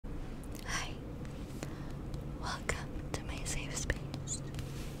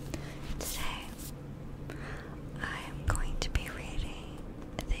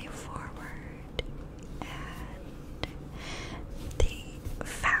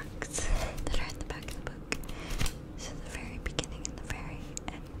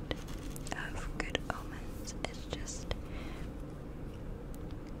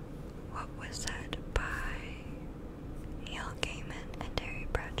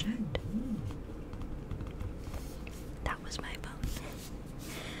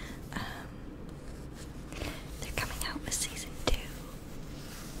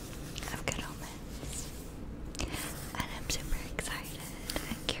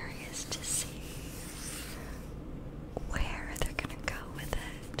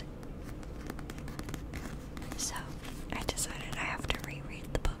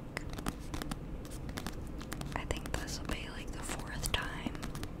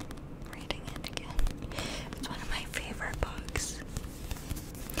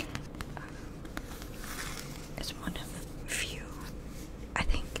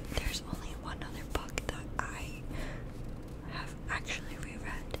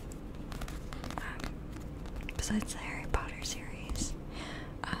it's the Harry Potter series.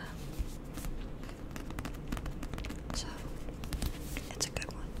 So it's a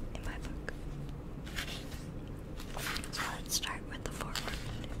good one in my book. So let's start with the foreword.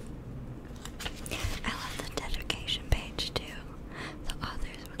 I love the dedication page too. The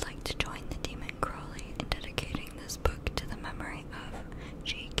authors would like to join the Demon Crowley in dedicating this book to the memory of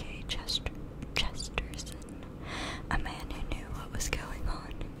G.K. Chesterton, a man who knew what was going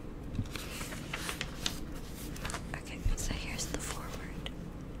on. Okay, so here's the foreword.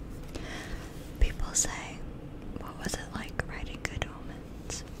 People say, what was it like writing Good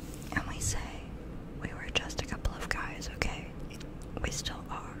Omens? And we say, we were just a couple of guys, okay? We still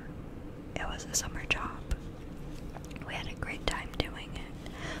are. It was a summer job. We had a great time doing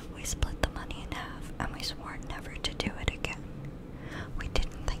it. We split the money in half, and we swore never to do it again. We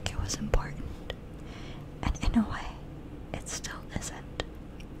didn't think it was important. And in a way, it still isn't.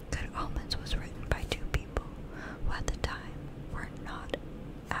 Good Omens was written by two people who at the time were not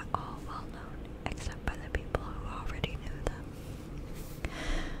at all well known, except by the people who already knew them.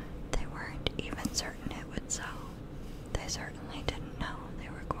 They weren't even certain it would sell. They certainly didn't know they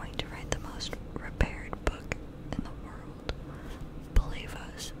were going to write the most repaired book in the world. Believe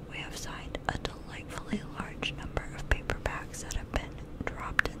us, we have signed a delightfully large number of paperbacks that have been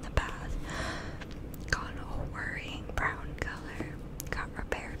dropped in the bath, gone all worry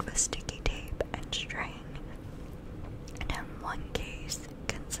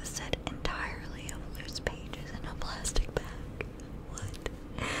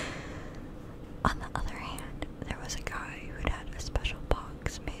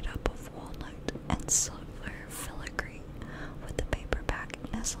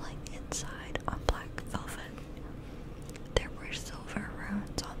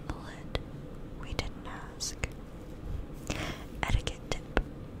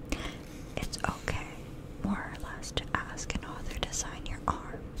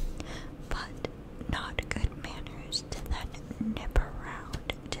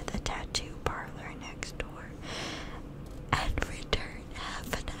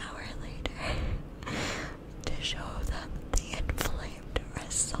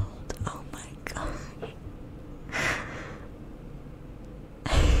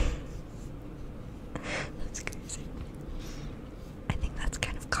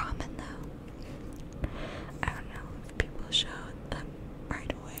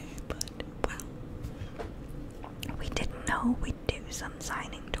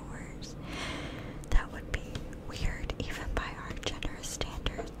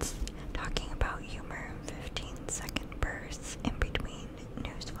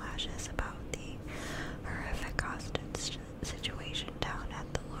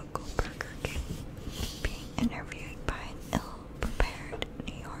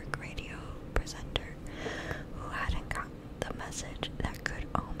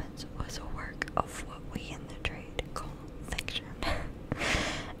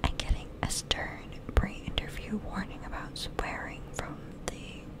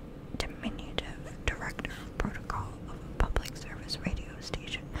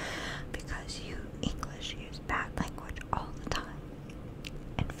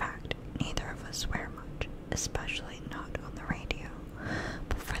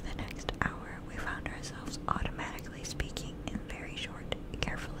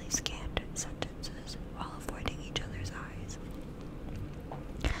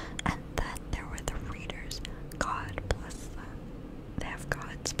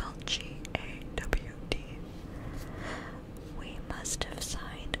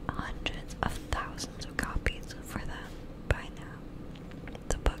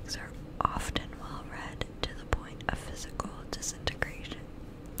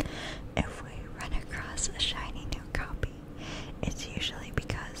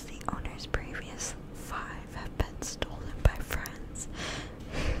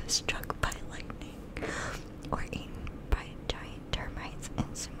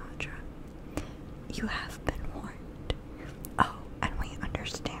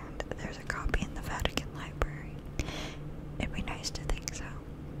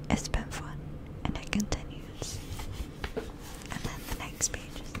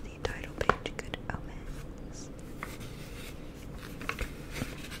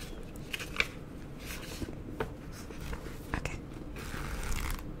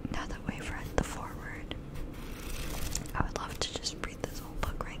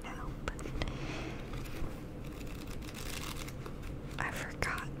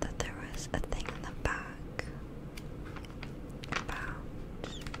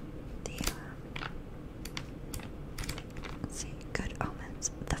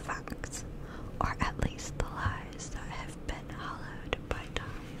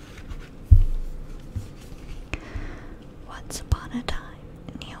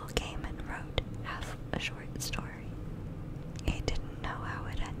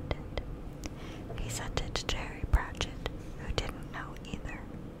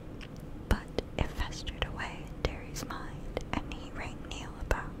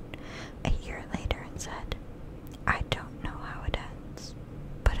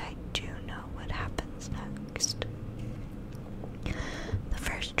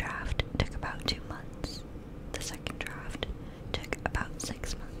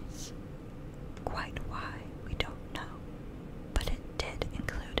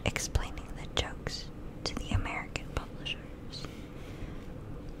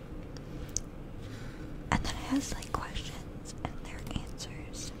has like questions and their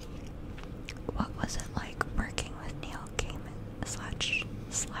answers. What was it like working with Neil Gaiman slash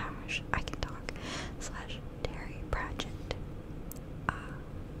I can talk slash Terry Pratchett?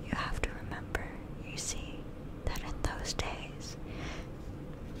 You have to remember, you see, that in those days,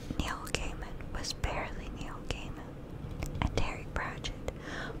 Neil Gaiman was barely Neil Gaiman, and Terry Pratchett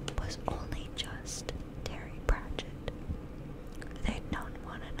was only just Terry Pratchett. They'd known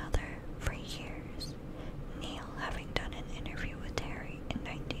one another for years, Neil having done an interview with Terry in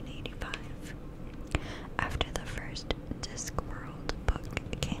 1985, after the first Discworld book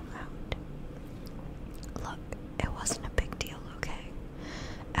came out. Look, it wasn't a big deal, okay?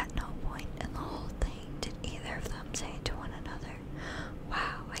 At no point in the whole thing did either of them say to one another,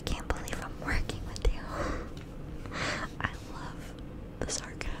 "Wow, I can't believe I'm working with you." I love the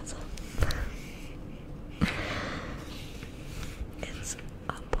sarcasm. It's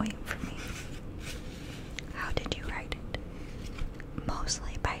on point for me. How did you write it?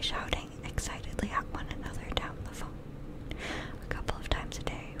 Mostly by shouting excitedly at one another down the phone, a couple of times a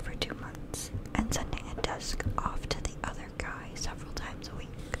day for 2 months, and sending a disc off to the other guy several times a week.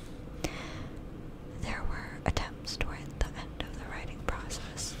 There were attempts toward the end of the writing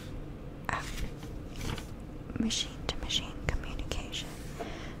process at machine-to-machine communication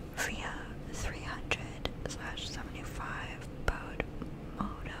via 300/75 baud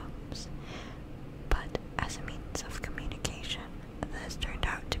modems, but as a means of communication, this turned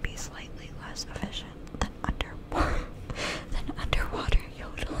out to be slightly less efficient than underwater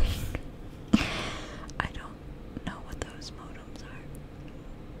yodeling. I don't know what those modems are.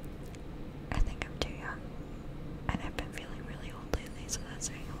 I think I'm too young, and I've been feeling really old lately, so that's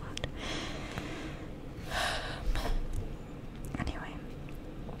saying a lot. Anyway,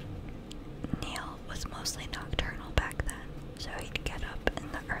 Neil was mostly nocturnal back then, so he'd get up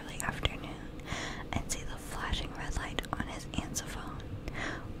in the early afternoon and see the flashing red light on his answerphone,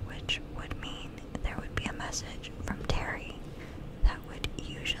 which would mean there would be a message from Terry that would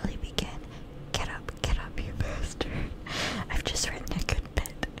usually begin, get up, you bastard. I've just written a good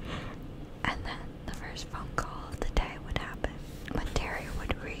bit." And then the first phone call of the day would happen, when Terry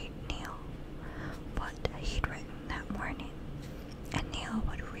would read Neil what he'd written that morning, and Neil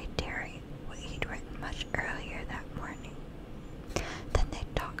would read Terry what he'd written much earlier that morning. Then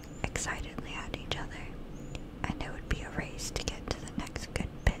they'd talk excitedly at each other, and it would be a race to get to the next good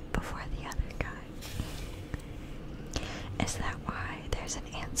bit before the other guy. Is that why there's an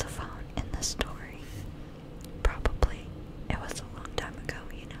answerphone in the story? Probably. It was a long time ago,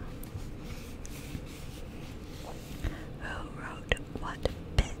 you know. Who wrote what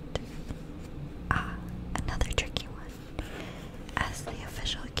bit? Another tricky one. As the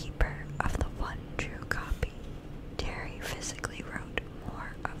official keeper of the one true copy, Terry physically wrote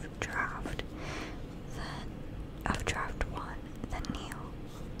more of draft 1 than Neil.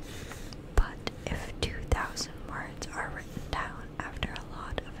 But if 2,000 words are written down after a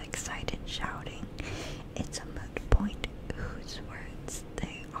lot of excited shouting, it's a moot point whose words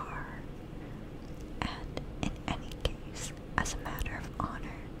they are. And in any case, as a matter of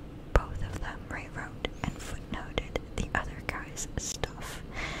honor, both of them rewrote and footnoted the other guy's stuff,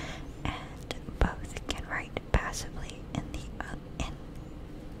 and both can write passably in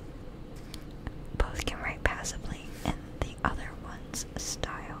the other one's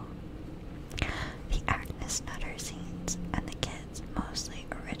style. The Agnes Nutter scenes and the kids mostly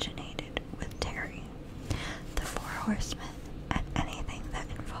originated with Terry. The Four Horsemen and anything that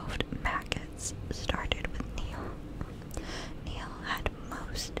involved maggots started with Neil. Neil had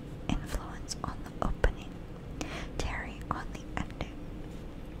most influence on the opening, Terry on the ending.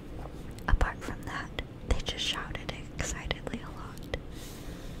 Apart from that, they just shouted excitedly a lot.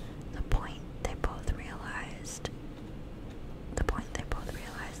 The point they both realized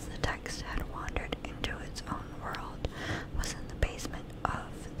the text had wandered into its own world was in the basement of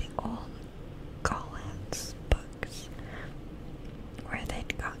the old Collins books,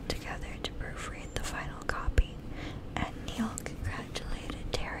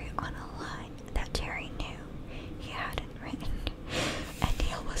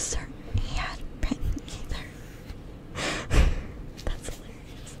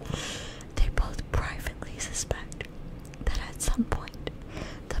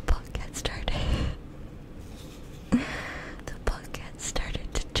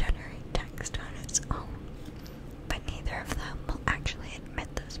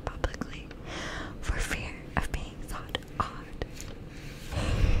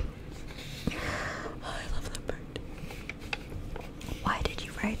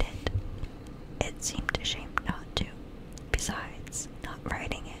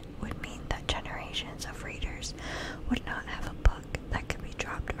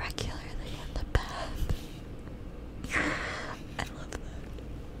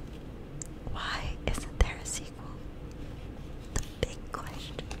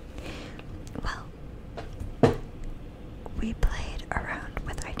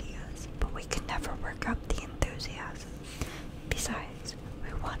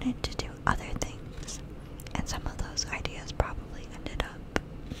 wanted to do other things, and some of those ideas probably ended up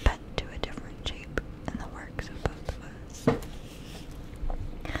bent to a different shape in the works of both of us.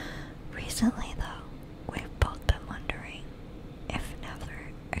 Recently, though, we've both been wondering if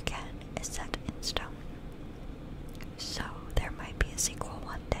Never Again is set in stone. So there might be a sequel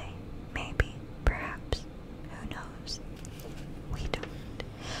one day, maybe, perhaps, who knows? We don't.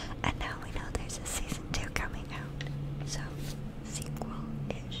 And now we know there's a season 2 coming out, so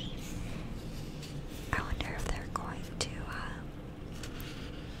sequel-ish. I wonder if they're going to,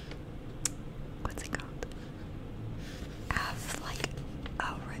 what's it called? Have, like,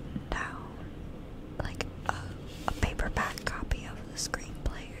 a written down, like, a paperback copy of the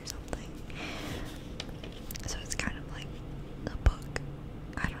screenplay or something. So it's kind of like the book.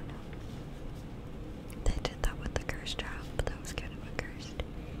 I don't know. They did that with the Cursed Job, but that was kind of a cursed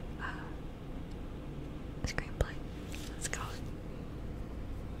screenplay. Let's call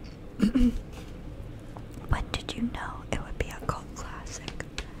it. When did you know it would be a cult classic?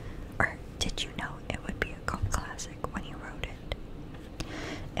 Or did you know it would be a cult classic when you wrote it?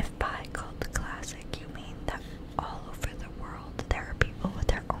 If by cult classic you mean that all over the world there are people with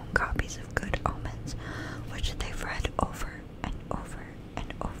their own copies of Good Omens, which they've read over and over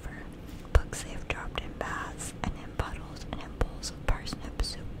and over, books they've dropped in baths and in puddles and in bowls of parsnip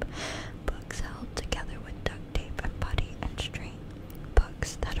soup, books held together with duct tape and putty and string,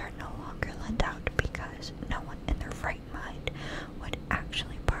 books that are no longer lent out because no one in their right mind would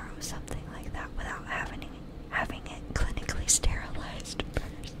actually borrow something like that without having it clinically sterilized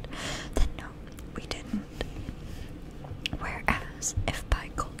first, then no, we didn't. Whereas, if by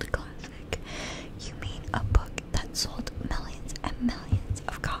cult classic you mean a book that sold millions and millions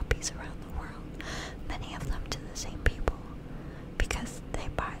of copies around the world, many of them to the same people, because they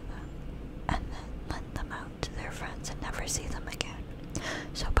buy them and then lend them out to their friends and never see them again,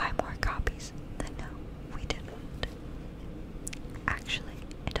 so buy more copies, then no, we didn't. Actually,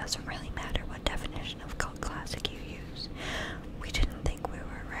 it doesn't really matter what definition of cult classic you use. We didn't think we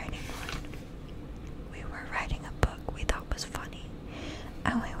were writing one. We were writing a book we thought was funny,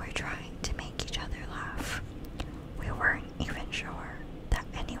 and we were trying to make each other laugh. We weren't even sure that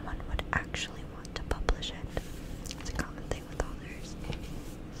anyone would actually want to publish it. It's a common thing with authors.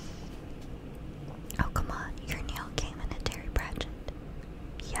 Oh, come on, you're Neil Gaiman and Terry Pratchett.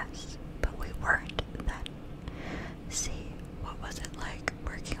 Yes, but we weren't then. See, what was it like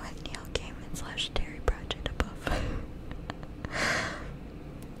working with Neil Gaiman / Terry Pratchett above?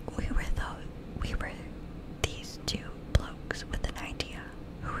 We were these two blokes with an idea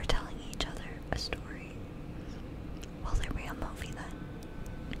who were telling each other a story. Will there be a movie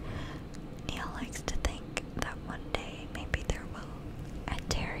then? Neil likes to think that one day maybe there will, and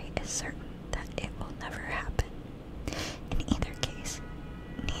Terry is certain that it will never happen. In either case,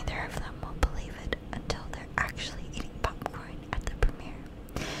 neither of them will believe it until they're actually eating popcorn at the premiere.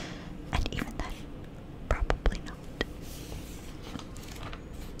 And even then, probably not.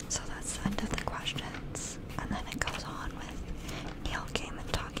 So that's the end of the questions. And then it goes on with Neil Gaiman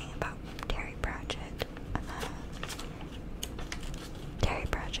talking about Terry Pratchett, and then Terry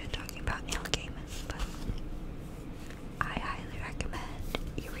Pratchett talking about Neil Gaiman. But I highly recommend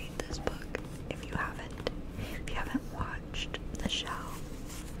you read this book if you haven't. If you haven't watched the show,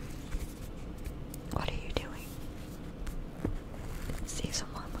 what are you doing? Season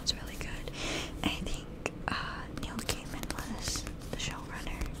 1 was really good. And I think Neil Gaiman was the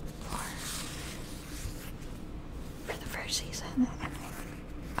showrunner for the first season, and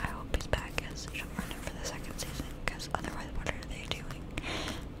I hope he's back as showrunner for the second season, because otherwise what are they doing?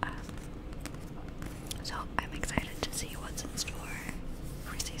 So I'm excited to see what's in store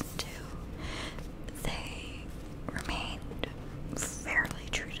for season 2. They remained fairly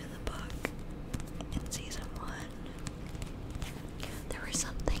true to the book in season 1. There were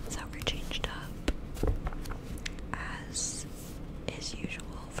some things that were changed up, as is usual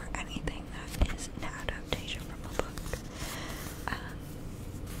for anything that is an adaptation from a book.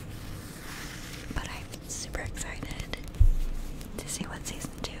 But I'm super excited to see what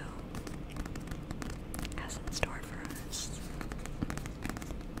season 2 has in store for us.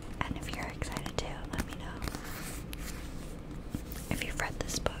 And if you're excited too, let me know. If you've read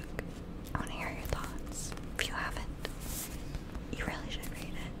this book, I want to hear your thoughts. If you haven't, you really should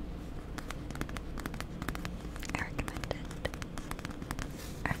read it. I recommend it.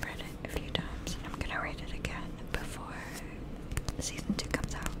 I've read it a few times, and I'm gonna read it again before season 2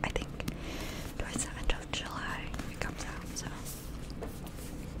 comes out. I think towards the end of July it comes out, so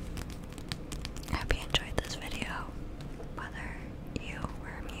I hope you enjoyed this video. Whether you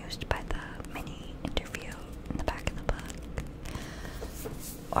were amused by the mini interview in the back of the book,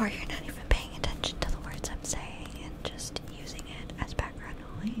 Or you're not even